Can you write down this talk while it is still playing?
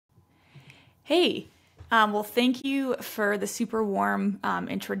Hey, well, thank you for the super warm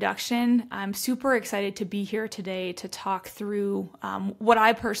introduction. I'm super excited to be here today to talk through what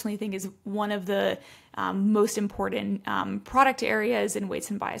I personally think is one of the most important product areas in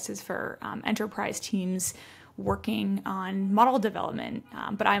weights and biases for enterprise teams working on model development.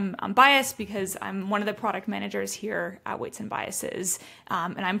 But I'm biased because I'm one of the product managers here at Weights and Biases,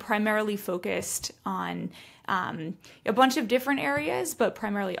 and I'm primarily focused on a bunch of different areas, but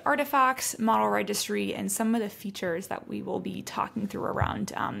primarily artifacts, model registry, and some of the features that we will be talking through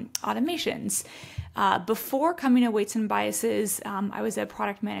around automations. Before coming to Weights and Biases, I was a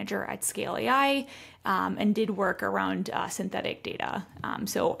product manager at Scale AI and did work around synthetic data.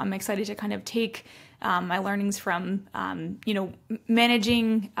 So I'm excited to kind of take my learnings from,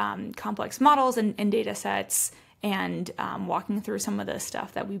 managing complex models and data sets and walking through some of the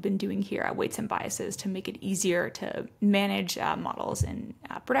stuff that we've been doing here at Weights and Biases to make it easier to manage models in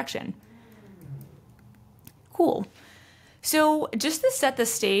production. Cool. So just to set the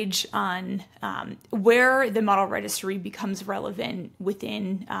stage on where the model registry becomes relevant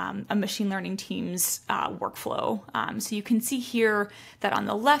within a machine learning team's workflow. So you can see here that on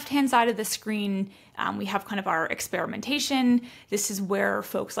the left-hand side of the screen, we have kind of our experimentation. This is where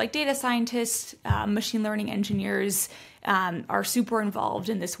folks like data scientists, machine learning engineers are super involved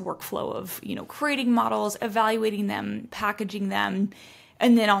in this workflow of, creating models, evaluating them, packaging them.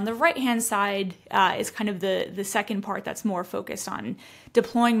 And then on the right-hand side is kind of the second part that's more focused on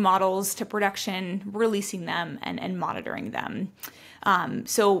deploying models to production, releasing them, and monitoring them.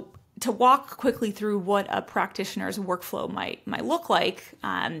 So to walk quickly through what a practitioner's workflow might look like,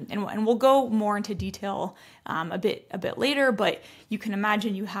 and we'll go more into detail a bit later, but you can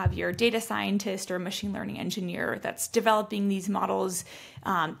imagine you have your data scientist or machine learning engineer that's developing these models.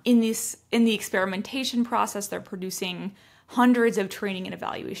 In the experimentation process, they're producing hundreds of training and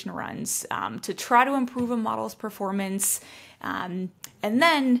evaluation runs to try to improve a model's performance. And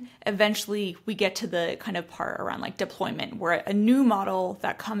then eventually we get to the kind of part around like deployment, where a new model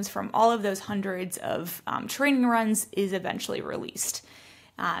that comes from all of those hundreds of training runs is eventually released.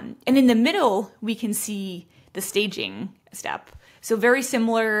 And in the middle, we can see the staging step. So very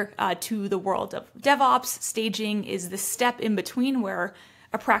similar to the world of DevOps, staging is the step in between where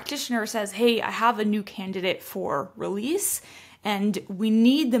a practitioner says, hey, I have a new candidate for release, and we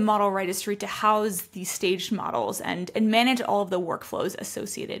need the model registry to house these staged models and manage all of the workflows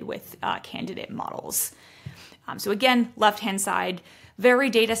associated with candidate models. So again, left-hand side, very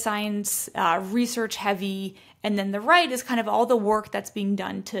data science, research heavy, and then the right is kind of all the work that's being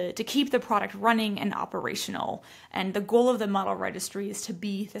done to keep the product running and operational. And the goal of the model registry is to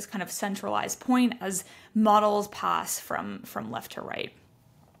be this kind of centralized point as models pass from left to right.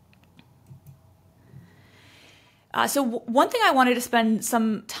 So one thing I wanted to spend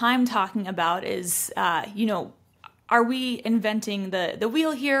some time talking about is, are we inventing the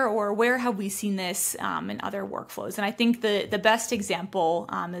wheel here, or where have we seen this in other workflows? And I think the best example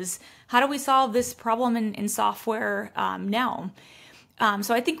is, how do we solve this problem in software now?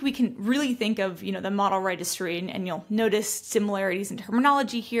 So I think we can really think of, the model registry, and you'll notice similarities in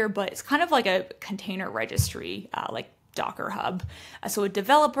terminology here, but it's kind of like a container registry, like Docker Hub. So a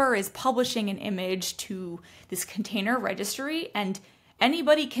developer is publishing an image to this container registry, and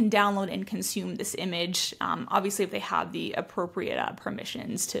anybody can download and consume this image, obviously if they have the appropriate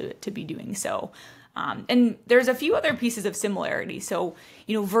permissions to be doing so. And there's a few other pieces of similarity. So,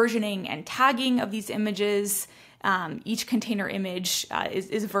 versioning and tagging of these images. Each container image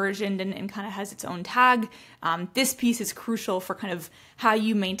is versioned and kind of has its own tag. This piece is crucial for kind of how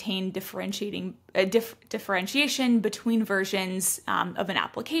you maintain differentiation between versions of an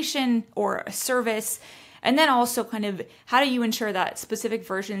application or a service. And then also kind of how do you ensure that specific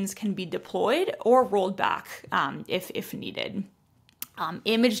versions can be deployed or rolled back if needed.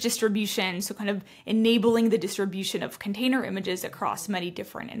 Image distribution, so kind of enabling the distribution of container images across many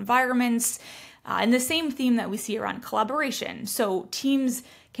different environments. And the same theme that we see around collaboration. So teams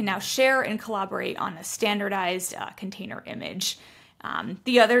can now share and collaborate on a standardized container image.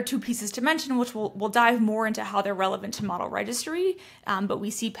 The other two pieces to mention, which we'll dive more into how they're relevant to model registry, but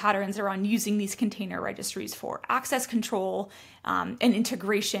we see patterns around using these container registries for access control and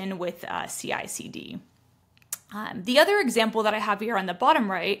integration with CI/CD. The other example that I have here on the bottom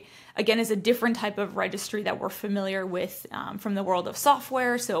right, again, is a different type of registry that we're familiar with from the world of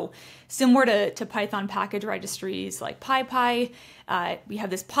software. So similar to Python package registries like PyPy, we have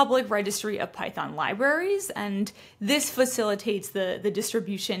this public registry of Python libraries, and this facilitates the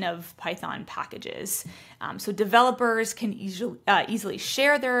distribution of Python packages. So developers can easily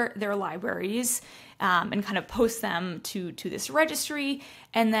share their libraries. and kind of post them to this registry.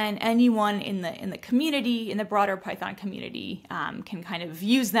 And then anyone in the community, in the broader Python community, can kind of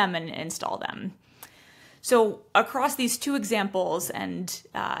use them and install them. So across these two examples and,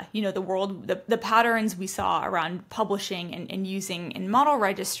 the patterns we saw around publishing and using in Model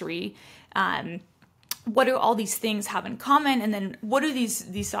Registry, what do all these things have in common? And then what do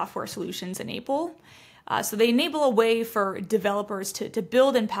these software solutions enable? So they enable a way for developers to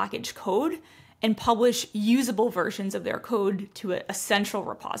build and package code and publish usable versions of their code to a central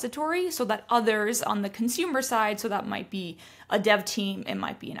repository so that others on the consumer side, so that might be a dev team, it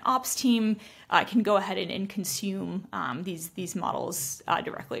might be an ops team, can go ahead and consume these models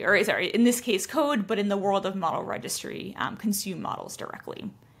directly. Or sorry, in this case code, but in the world of Model Registry, consume models directly.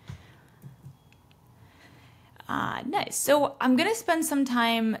 Nice. So I'm going to spend some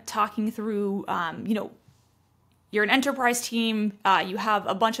time talking through, you're an enterprise team, you have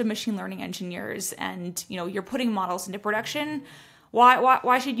a bunch of machine learning engineers, and you're putting models into production.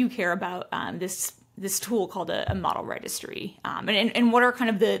 Why should you care about this tool called a model registry? And what are kind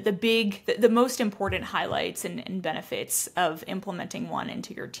of the most important highlights and benefits of implementing one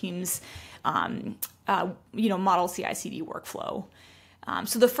into your team's model CI/CD workflow?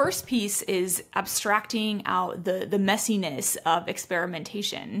 So the first piece is abstracting out the messiness of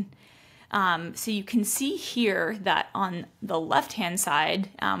experimentation. So you can see here that on the left-hand side,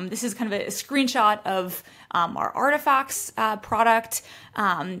 this is kind of a screenshot of our artifacts product,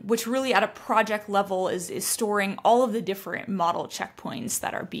 which really at a project level is storing all of the different model checkpoints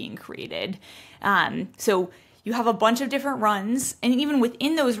that are being created. So you have a bunch of different runs, and even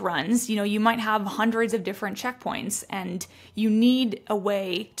within those runs, you might have hundreds of different checkpoints, and you need a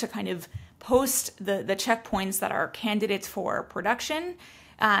way to kind of post the checkpoints that are candidates for production,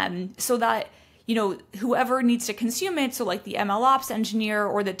 so that whoever needs to consume it, so like the MLOps engineer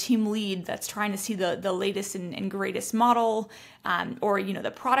or the team lead that's trying to see the latest and greatest model, or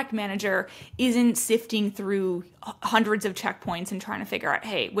the product manager isn't sifting through hundreds of checkpoints and trying to figure out,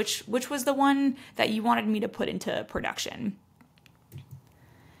 hey, which was the one that you wanted me to put into production.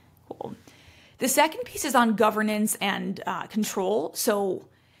 Cool. The second piece is on governance and control. So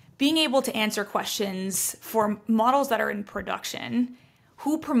being able to answer questions for models that are in production.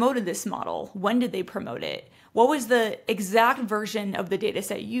 Who promoted this model? When did they promote it? What was the exact version of the data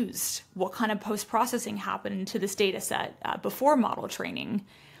set used? What kind of post-processing happened to this data set before model training?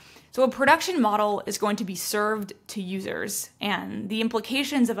 So a production model is going to be served to users, and the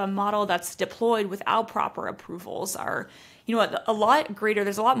implications of a model that's deployed without proper approvals are a lot greater.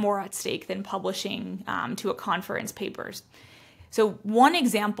 There's a lot more at stake than publishing to a conference papers. So one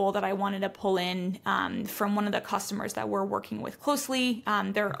example that I wanted to pull in from one of the customers that we're working with closely,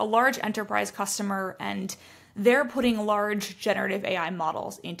 they're a large enterprise customer, and they're putting large generative AI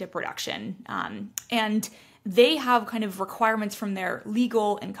models into production. And they have kind of requirements from their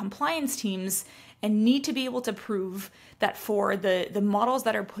legal and compliance teams and need to be able to prove that for the models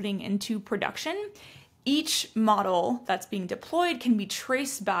that are putting into production, each model that's being deployed can be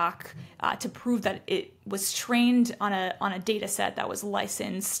traced back to prove that it was trained on a data set that was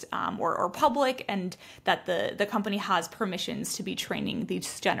licensed or public, and that the company has permissions to be training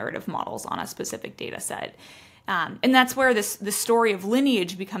these generative models on a specific data set. And that's where the story of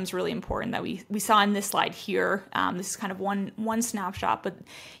lineage becomes really important that we saw in this slide here. This is kind of one snapshot, but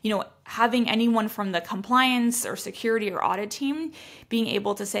having anyone from the compliance or security or audit team being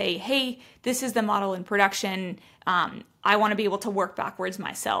able to say, hey, this is the model in production. I want to be able to work backwards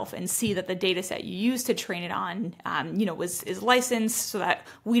myself and see that the data set you used to train it on, is licensed, so that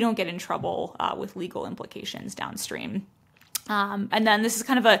we don't get in trouble with legal implications downstream. And then this is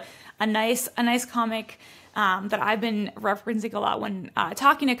kind of a nice comic that I've been referencing a lot when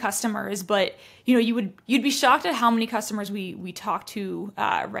talking to customers, but you'd be shocked at how many customers we talk to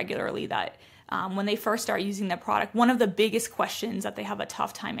regularly that when they first start using the product, one of the biggest questions that they have a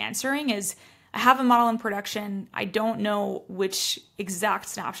tough time answering is, I have a model in production, I don't know which exact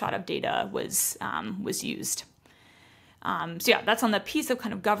snapshot of data was used. So yeah, that's on the piece of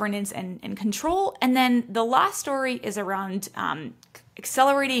kind of governance and control. And then the last story is around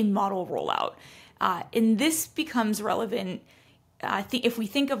accelerating model rollout. And this becomes relevant if we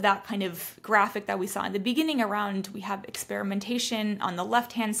think of that kind of graphic that we saw in the beginning around, we have experimentation on the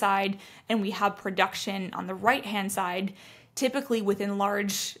left-hand side and we have production on the right-hand side. Typically within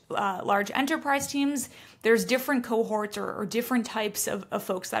large enterprise teams, there's different cohorts or different types of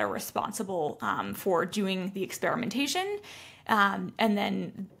folks that are responsible for doing the experimentation. And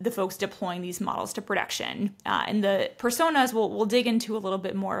then the folks deploying these models to production. And the personas, we'll dig into a little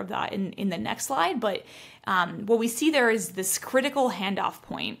bit more of that in the next slide. But what we see there is this critical handoff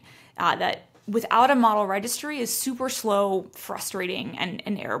point that without a model registry is super slow, frustrating, and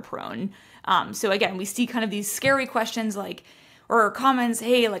error prone. So again, we see kind of these scary questions like, or comments,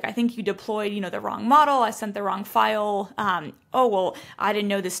 hey, like, I think you deployed, the wrong model. I sent the wrong file. Oh, well, I didn't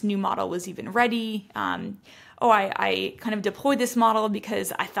know this new model was even ready. I kind of deployed this model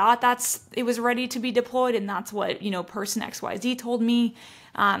because I thought it was ready to be deployed, and that's what, person XYZ told me.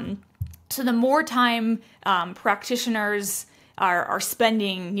 So the more time practitioners are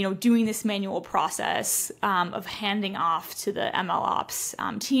spending, doing this manual process of handing off to the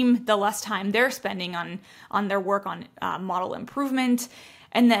MLOps team, the less time they're spending on their work on model improvement.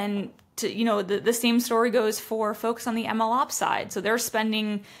 And then, the same story goes for folks on the MLOps side. So they're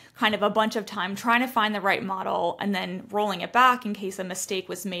spending kind of a bunch of time trying to find the right model and then rolling it back in case a mistake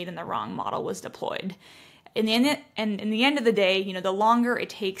was made and the wrong model was deployed. In the end of the day, the longer it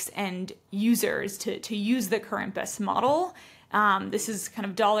takes end users to use the current best model, this is kind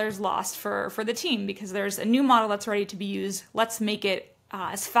of dollars lost for the team because there's a new model that's ready to be used. Let's make it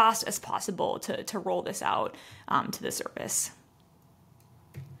as fast as possible to roll this out to the service.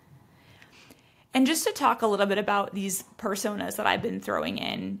 And just to talk a little bit about these personas that I've been throwing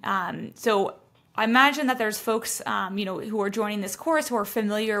in. So I imagine that there's folks, who are joining this course who are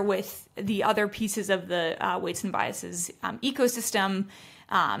familiar with the other pieces of the weights and biases ecosystem.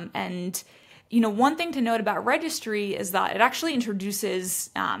 And one thing to note about registry is that it actually introduces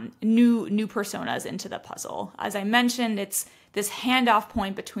new personas into the puzzle. As I mentioned, it's this handoff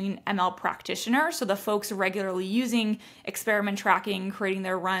point between ML practitioners, so the folks regularly using experiment tracking, creating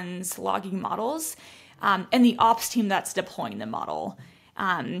their runs, logging models, and the ops team that's deploying the model.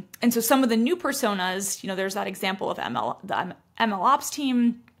 And so some of the new personas, there's that example of the ML ops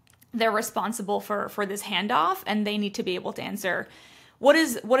team. They're responsible for this handoff, and they need to be able to answer what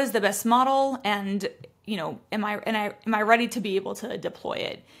is the best model, and am I ready to be able to deploy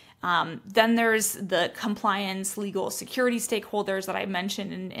it? Then there's the compliance, legal, security stakeholders that I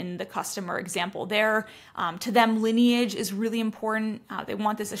mentioned in the customer example there. To them, lineage is really important. They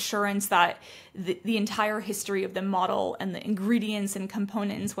want this assurance that the entire history of the model and the ingredients and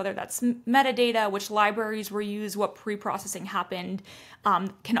components, whether that's metadata, which libraries were used, what pre-processing happened,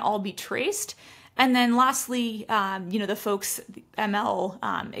 can all be traced. And then lastly, the folks, ML,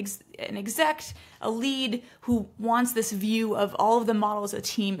 an exec, a lead who wants this view of all of the models a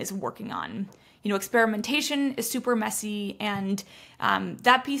team is working on. Experimentation is super messy, and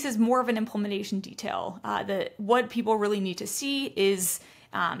that piece is more of an implementation detail. What people really need to see is,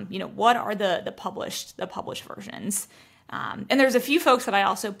 what are the published versions. And there's a few folks that I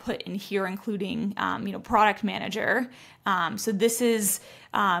also put in here, including, product manager. So this is,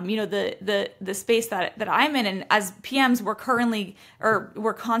 the space that I'm in. And as PMs,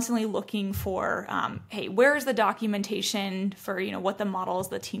 we're constantly looking for, hey, where's the documentation for, what the models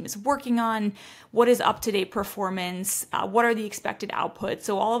the team is working on? What is up-to-date performance? What are the expected outputs?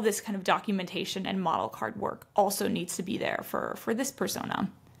 So all of this kind of documentation and model card work also needs to be there for this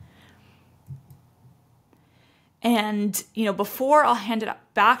persona. And, before I'll hand it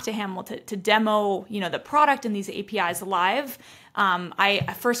back to Hamel to demo, the product and these APIs live,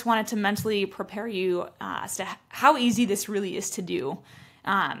 I first wanted to mentally prepare you as to how easy this really is to do.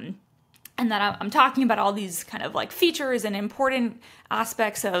 And that I'm talking about all these kind of like features and important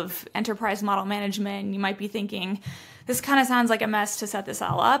aspects of enterprise model management. You might be thinking, this kind of sounds like a mess to set this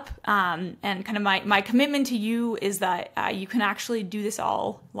all up. And kind of my commitment to you is that you can actually do this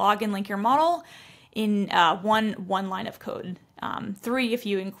all, log and link your model in one line of code. 3 if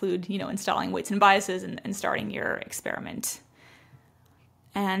you include, installing weights and biases and starting your experiment.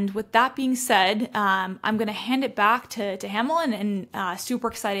 And with that being said, I'm going to hand it back to Hamel, and super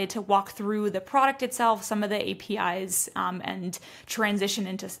excited to walk through the product itself, some of the APIs, and transition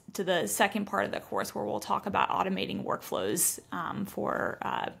into the second part of the course where we'll talk about automating workflows for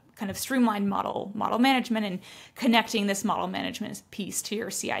kind of streamlined model management and connecting this model management piece to your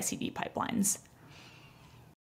CI/CD pipelines.